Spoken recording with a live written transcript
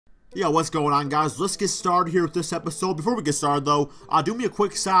Yo, what's going on, guys? Let's get started here with this episode. Before we get started, though, do me a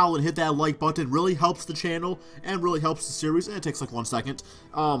quick solid and hit that like button. It really helps the channel and really helps the series, and it takes like 1 second.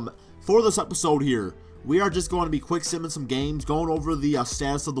 For this episode here, we are just going to be quick simming some games, going over the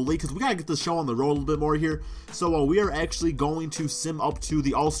status of the league, because we gotta get this show on the road a little bit more here. So we are actually going to sim up to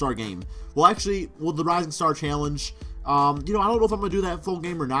the All-Star game. Well, actually, with the Rising Star Challenge, you know, I don't know if I'm going to do that full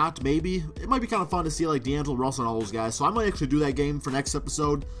game or not. Maybe. It might be kind of fun to see, like, D'Angelo Russell and all those guys. So I might actually do that game for next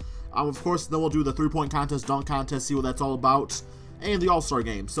episode. Of course, then we'll do the 3-point contest, dunk contest, see what that's all about, and the All-Star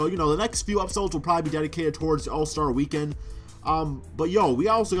game. So, you know, the next few episodes will probably be dedicated towards the All-Star weekend. But, yo, we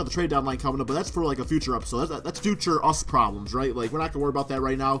also got the trade deadline coming up, but that's for, like, a future episode. That's future us problems, right? Like, we're not going to worry about that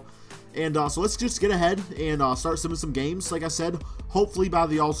right now. And so let's just get ahead and start simming some games. Like I said, hopefully by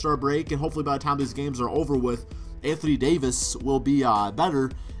the All-Star break, and hopefully by the time these games are over with, Anthony Davis will be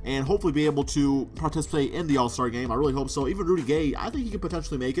better and hopefully be able to participate in the All-Star game. I really hope so. Even Rudy Gay, I think he could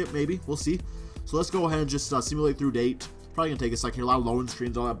potentially make it. Maybe. We'll see. So let's go ahead and just simulate through date. Probably going to take a second here. A lot of loading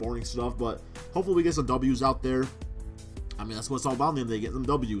screens, all that boring stuff. But hopefully we get some W's out there. I mean, that's what it's all about in the end of the day, getting them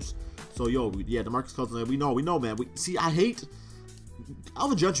W's. So, yo, yeah, DeMarcus Cousins, we know, man. See, I hate...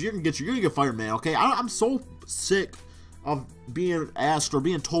 Alvin Gentry, you're gonna get fired, man, okay? I'm so sick of being asked or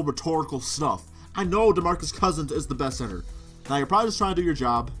being told rhetorical stuff. I know DeMarcus Cousins is the best center. Now, you're probably just trying to do your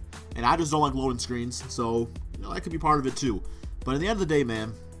job, and I just don't like loading screens, so, you know, that could be part of it, too. But at the end of the day,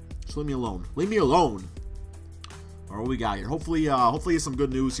 man, just leave me alone. Leave me alone. All right, what we got here? Hopefully it's some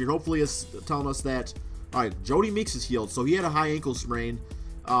good news here. Hopefully it's telling us that, all right, Jody Meeks is healed, so he had a high ankle sprain,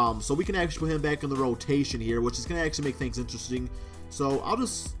 so we can actually put him back in the rotation here, which is going to actually make things interesting. So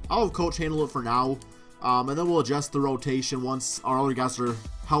I'll have Coach handle it for now, and then we'll adjust the rotation once our other guys are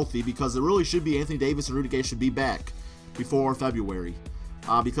healthy, because it really should be Anthony Davis and Rudy Gay should be back before February,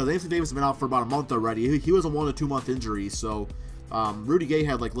 because Anthony Davis has been out for about a month already. He was a 1 to 2 month injury, so Rudy Gay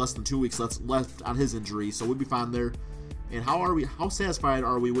had like less than 2 weeks left on his injury, so we'll be fine there. And how satisfied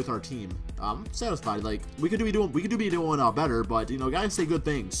are we with our team? Satisfied. Like we could be doing better, but you know, guys say good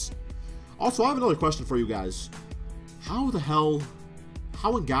things. Also, I have another question for you guys. How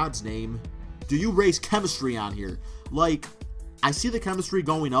in God's name do you raise chemistry on here? Like, I see the chemistry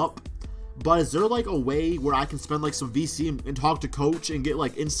going up, but is there like a way where I can spend like some VC and talk to coach and get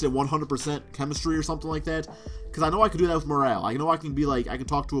like instant 100% chemistry or something like that? Because I know I can do that with morale. I know I can be like, I can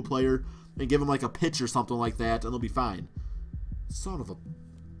talk to a player and give him like a pitch or something like that, and they'll be fine. Son of a...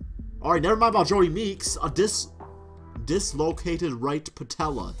 Alright, never mind about Jody Meeks. A dislocated right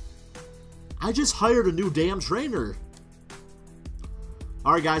patella. I just hired a new damn trainer.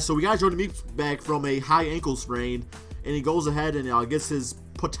 Alright, guys, so we got Jody Meeks back from a high ankle sprain, and he goes ahead and gets his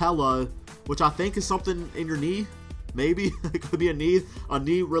patella, which I think is something in your knee. Maybe. It could be a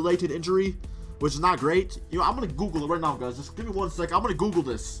knee-related injury, which is not great. You know, I'm going to Google it right now, guys. Just give me 1 second. I'm going to Google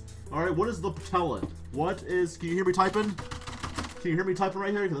this. Alright, what is the patella? What is... Can you hear me typing? Can you hear me typing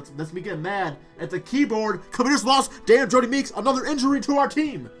right here? That's me getting mad at the keyboard. Committer's loss. Damn, Jody Meeks. Another injury to our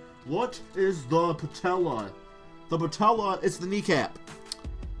team. What is the patella? The patella, it's the kneecap.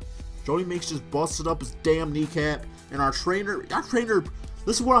 Jody Meeks just busted up his damn kneecap, and our trainer,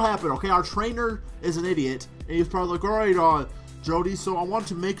 this is what happened, okay? Our trainer is an idiot, and he's probably like, alright, Jody, so I want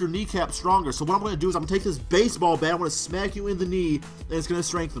to make your kneecap stronger, so what I'm going to do is I'm going to take this baseball bat, I'm going to smack you in the knee, and it's going to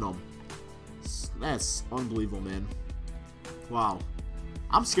strengthen them. That's unbelievable, man. Wow.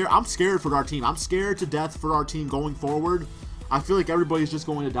 I'm scared for our team. I'm scared to death for our team going forward. I feel like everybody's just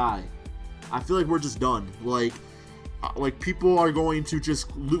going to die. I feel like we're just done. Like people are going to just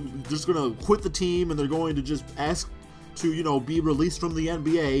gonna quit the team, and they're going to just ask to, you know, be released from the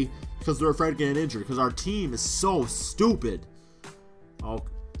NBA because they're afraid of getting injured, because our team is so stupid. Oh,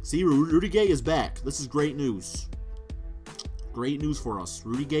 see, Rudy Gay is back. This is great news. Great news for us.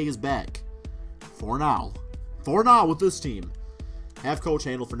 Rudy Gay is back. For now with this team. Have coach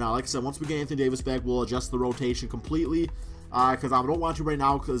handle for now. Like I said, once we get Anthony Davis back, we'll adjust the rotation completely. Because I don't want to right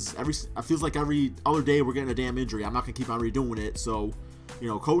now, because it feels like every other day we're getting a damn injury. I'm not going to keep on redoing it. So, you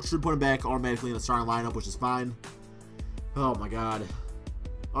know, coach should put him back automatically in the starting lineup, which is fine. Oh, my God.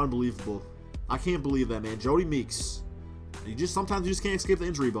 Unbelievable. I can't believe that, man. Jody Meeks. Sometimes you just can't escape the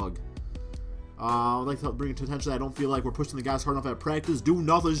injury bug. I'd like to bring it to attention that I don't feel like we're pushing the guys hard enough at practice. Do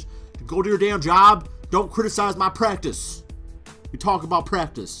nothing. Go do your damn job. Don't criticize my practice. We talk about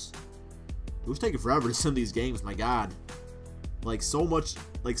practice. It was taking forever to send these games, my God. Like so much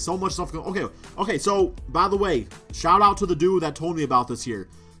stuff going. Okay, so by the way, shout out to the dude that told me about this here.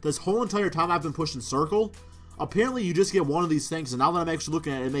 This whole entire time I've been pushing circle, apparently you just get one of these things, and now that I'm actually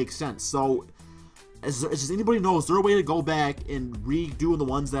looking at it, it makes sense. So, does anybody know, is there a way to go back and redo the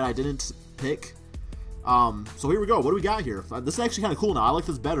ones that I didn't pick? So here we go. What do we got here? This is actually kind of cool now. I like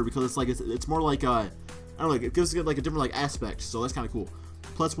this better because it's like it's more like I don't know, it gives it like a different like aspect. So that's kind of cool.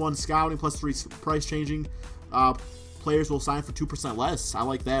 +1 scouting, +3 price changing. Players will sign for 2% less. I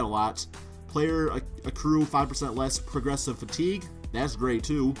like that a lot. Player accrue 5% less progressive fatigue. That's great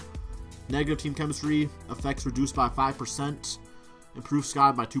too. Negative team chemistry effects reduced by 5%. Improve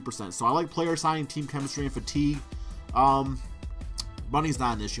scouting by 2%. So I like player signing, team chemistry, and fatigue. Money's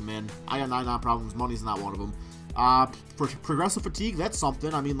not an issue, man. I got 99 problems. Money's not one of them. For progressive fatigue, that's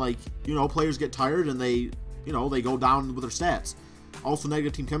something. I mean, like, you know, players get tired and they, you know, they go down with their stats. Also,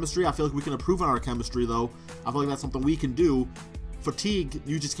 negative team chemistry. I feel like we can improve on our chemistry, though. I feel like that's something we can do. Fatigue,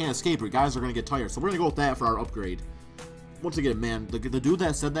 you just can't escape it. Guys are going to get tired. So we're going to go with that for our upgrade. Once again, man, the dude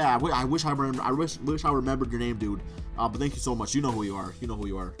that said that, I wish I remembered your name, dude. But thank you so much. You know who you are. You know who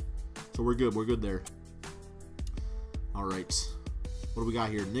you are. So we're good. We're good there. All right. What do we got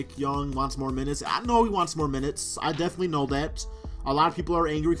here? Nick Young wants more minutes. I know he wants more minutes. I definitely know that. A lot of people are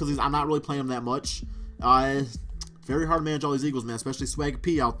angry because I'm not really playing him that much. Very hard to manage all these Eagles, man, especially Swag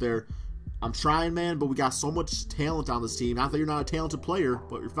P out there. I'm trying, man, but we got so much talent on this team. Not that you're not a talented player,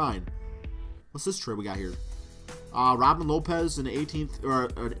 but you're fine. What's this trade we got here? Robin Lopez, an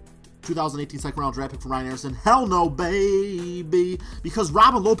 2018 second round draft pick from Ryan Anderson. Hell no, baby. Because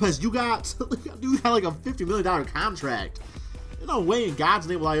Robin Lopez, you got like a $50 million contract. No way in God's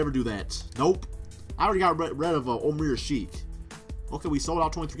name will I ever do that. Nope. I already got rid of Omir Sheik. Okay, we sold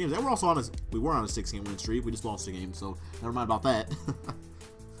out 23 games. And we were on a 6-game win streak. We just lost a game, so never mind about that.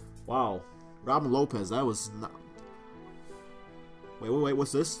 Wow. Robin Lopez, that was not... Wait,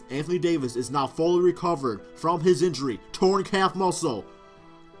 what's this? Anthony Davis is now fully recovered from his injury. Torn calf muscle.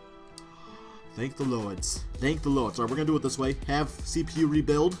 Thank the Lords. Thank the Lords. Alright, we're going to do it this way. Have CPU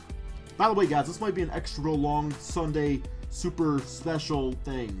rebuild. By the way, guys, this might be an extra long Sunday super special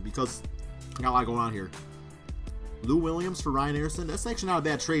thing because I got a lot going on here. Lou Williams for Ryan Anderson. That's actually not a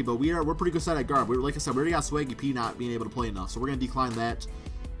bad trade, but we're pretty good set at guard. Like I said, we already got Swaggy P not being able to play enough, so we're going to decline that.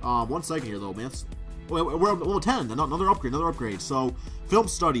 1 second here, though, man. We're level 10. Another upgrade. So, film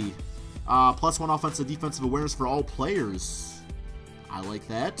study. +1 offensive defensive awareness for all players. I like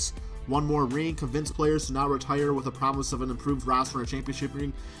that. 1 more ring. Convince players to not retire with a promise of an improved roster and a championship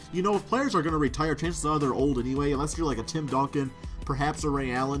ring. You know, if players are going to retire, chances are they're old anyway, unless you're like a Tim Duncan, perhaps a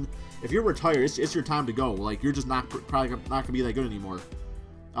Ray Allen. If you're retired, it's your time to go. Like, you're just probably not going to be that good anymore.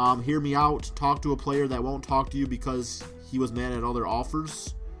 Hear me out. Talk to a player that won't talk to you because he was mad at other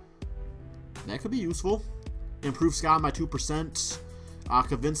offers. That could be useful. Improve scouting by 2%.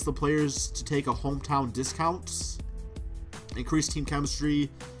 Convince the players to take a hometown discount. Increase team chemistry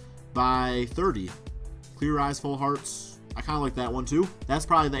by 30. Clear eyes, full hearts. I kind of like that one too. That's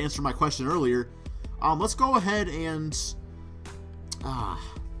probably the answer to my question earlier. Let's go ahead and...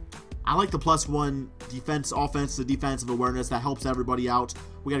 I like the +1 defense, offensive, defensive awareness. That helps everybody out.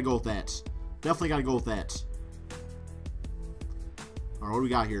 We got to go with that. Definitely got to go with that. Alright, what do we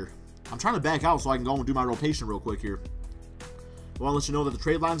got here? I'm trying to back out so I can go and do my rotation real quick here. Well, I'll let you know that the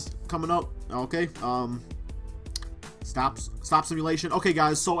trade line's coming up. Okay. Stop simulation. Okay,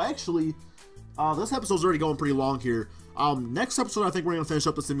 guys. So actually, this episode's already going pretty long here. Next episode, I think we're gonna finish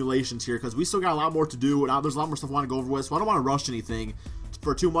up the simulations here because we still got a lot more to do. And there's a lot more stuff I want to go over with, so I don't want to rush anything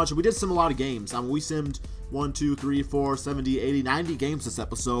for too much. We did sim a lot of games. We simmed 1, 2, 3, 4, 70, 80, 90 games this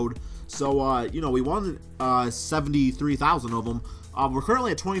episode. So, you know, we won 73,000 of them. We're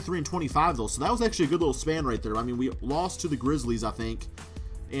currently at 23 and 25 though, so that was actually a good little span right there. I mean, we lost to the Grizzlies, I think,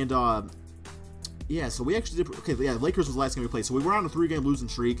 and yeah, so we actually did. Okay, yeah, Lakers was the last game we played, so we were on a 3-game losing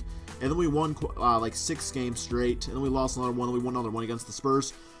streak, and then we won like 6 games straight, and then we lost another one, and we won another one against the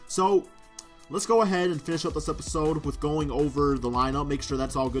Spurs. So let's go ahead and finish up this episode with going over the lineup. Make sure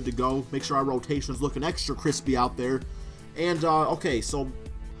that's all good to go. Make sure our rotation's looking extra crispy out there. And okay, so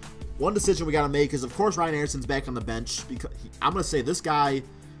one decision we got to make is, of course, Ryan Anderson's back on the bench. Because I'm going to say this guy,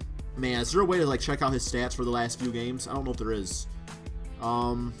 man, is there a way to like check out his stats for the last few games? I don't know if there is.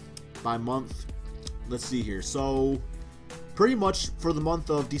 By month, let's see here. So, pretty much for the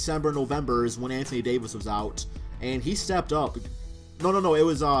month of December and November is when Anthony Davis was out. And he stepped up. No, it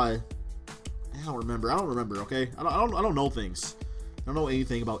was, I don't remember, okay? I don't know things. I don't know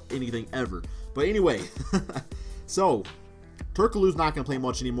anything about anything ever. But anyway, so... Turkaloo's not going to play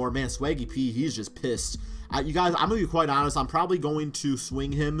much anymore. Man, Swaggy P, he's just pissed. You guys, I'm going to be quite honest. I'm probably going to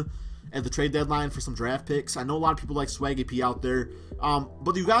swing him at the trade deadline for some draft picks. I know a lot of people like Swaggy P out there.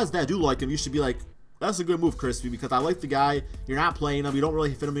 But you guys that do like him, you should be like, that's a good move, Crispy, because I like the guy. You're not playing him. You don't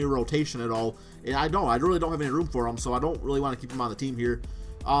really fit him in your rotation at all. And I really don't have any room for him, so I don't really want to keep him on the team here.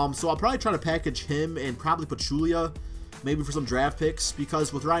 So I'll probably try to package him and probably Pachulia maybe for some draft picks,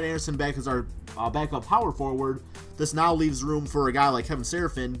 because with Ryan Anderson back as our backup power forward, this now leaves room for a guy like Kevin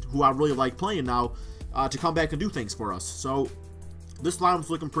Seraphin, who I really like playing now, to come back and do things for us. So this lineup's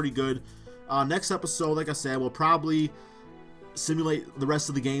looking pretty good. Next episode, like I said, we'll probably simulate the rest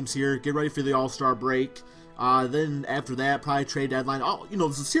of the games here, get ready for the All-Star break. Then after that, probably trade deadline. Oh, you know,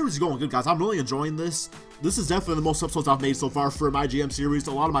 the series is going good, guys. I'm really enjoying this. This is definitely the most episodes I've made so far for my GM series.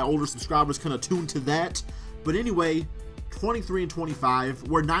 A lot of my older subscribers kind of tuned to that. But anyway, 23 and 25.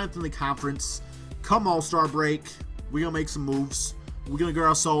 We're 9th in the conference. Come All-Star break, we're going to make some moves. We're going to get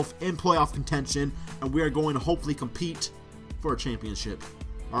ourselves in playoff contention, and we are going to hopefully compete for a championship.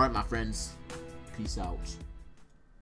 All right, my friends. Peace out.